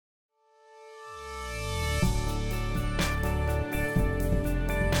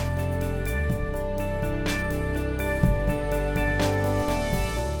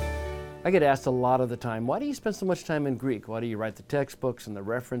I get asked a lot of the time, why do you spend so much time in Greek? Why do you write the textbooks and the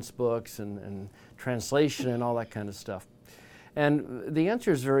reference books and translation and all that kind of stuff? And the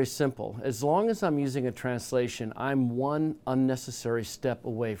answer is very simple. As long as I'm using a translation, I'm one unnecessary step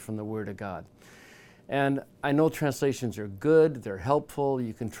away from the Word of God. And I know translations are good, they're helpful,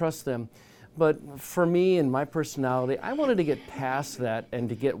 you can trust them. But for me and my personality, I wanted to get past that and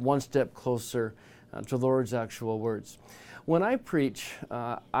to get one step closer to the Lord's actual words. When I preach,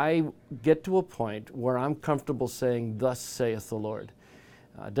 I get to a point where I'm comfortable saying, "Thus saith the Lord."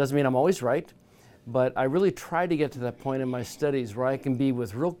 It doesn't mean I'm always right, but I really try to get to that point in my studies where I can be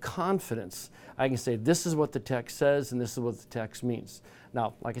with real confidence. I can say, this is what the text says and this is what the text means.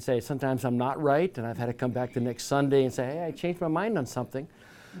 Now, like I say, sometimes I'm not right and I've had to come back the next Sunday and say, hey, I changed my mind on something.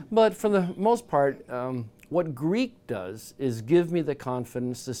 But for the most part, what Greek does is give me the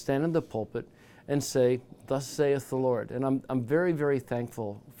confidence to stand in the pulpit and say, "Thus saith the Lord." And I'm very, very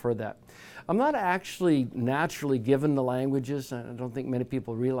thankful for that. I'm not actually naturally given the languages. I don't think many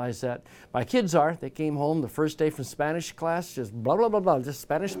people realize that. My kids are. They came home the first day from Spanish class, just blah, blah, blah, blah, just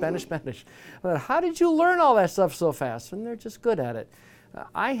Spanish, Spanish, Spanish. But how did you learn all that stuff so fast? And they're just good at it.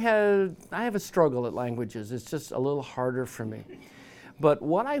 I have a struggle at languages. It's just a little harder for me. But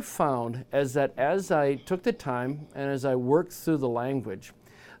what I found is that as I took the time and as I worked through the language,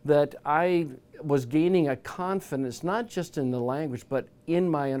 that I was gaining a confidence not just in the language, but in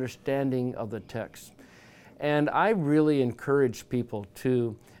my understanding of the text. And I really encourage people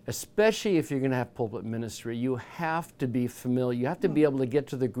to, especially if you're going to have pulpit ministry, you have to be familiar. You have to be able to get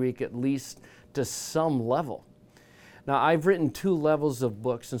to the Greek at least to some level. Now, I've written 2 levels of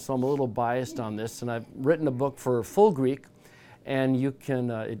books, and so I'm a little biased on this. And I've written a book for full Greek, and you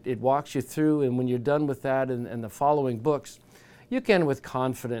can it walks you through. And when you're done with that and the following books, you can, with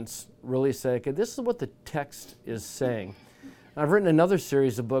confidence, really say, okay, this is what the text is saying. I've written another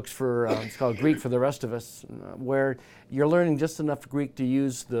series of books for, it's called Greek for the Rest of Us, where you're learning just enough Greek to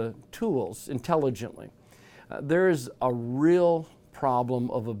use the tools intelligently. There's a real problem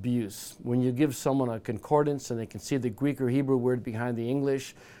of abuse when you give someone a concordance and they can see the Greek or Hebrew word behind the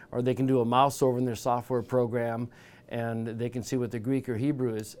English, or they can do a mouse over in their software program and they can see what the Greek or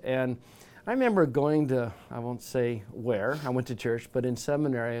Hebrew is. And I remember going to, I won't say where, I went to church, but in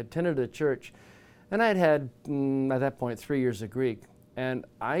seminary, I attended a church, and I'd had, at that point, 3 years of Greek. And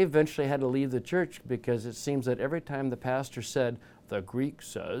I eventually had to leave the church because it seems that every time the pastor said, "the Greek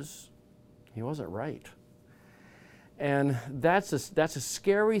says," he wasn't right. And that's a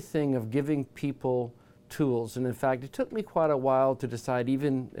scary thing of giving people tools. And in fact, it took me quite a while to decide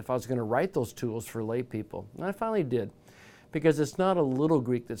even if I was going to write those tools for lay people. And I finally did. Because it's not a little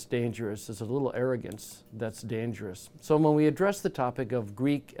Greek that's dangerous, it's a little arrogance that's dangerous. So when we address the topic of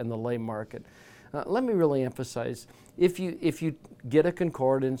Greek and the lay market, let me really emphasize, if you get a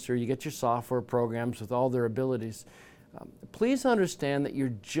concordance or you get your software programs with all their abilities, please understand that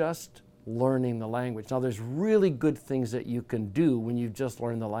you're just learning the language. Now, there's really good things that you can do when you've just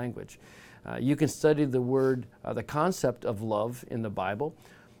learned the language. You can study the word, the concept of love in the Bible,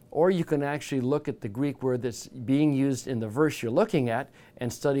 or you can actually look at the Greek word that's being used in the verse you're looking at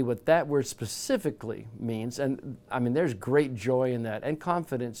and study what that word specifically means. And I mean, there's great joy in that and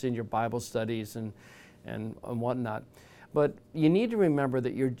confidence in your Bible studies and whatnot. But you need to remember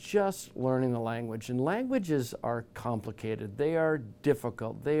that you're just learning the language. And languages are complicated. They are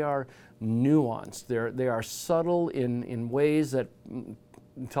difficult. They are nuanced. They are subtle in ways that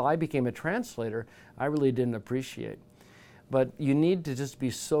until I became a translator, I really didn't appreciate. But you need to just be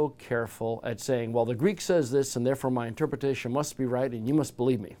so careful at saying, well, the Greek says this, and therefore my interpretation must be right, and you must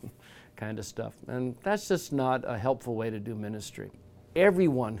believe me, kind of stuff. And that's just not a helpful way to do ministry.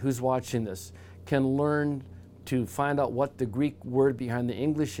 Everyone who's watching this can learn to find out what the Greek word behind the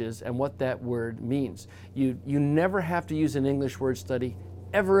English is and what that word means. You never have to use an English word study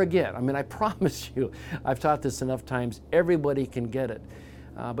ever again. I mean, I promise you, I've taught this enough times, everybody can get it.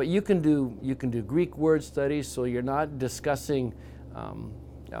 But you can do Greek word studies, so you're not discussing,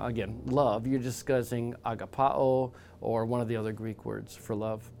 again, love. You're discussing agapao or one of the other Greek words for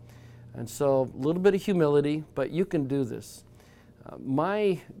love. And so a little bit of humility, but you can do this.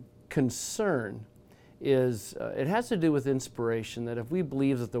 My concern is it has to do with inspiration, that if we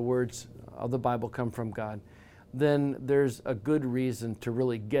believe that the words of the Bible come from God, then there's a good reason to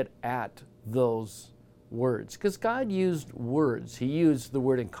really get at those words. Because God used words. He used the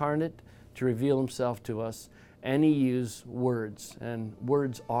word incarnate to reveal himself to us, and he used words, and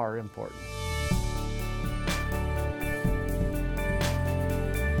words are important.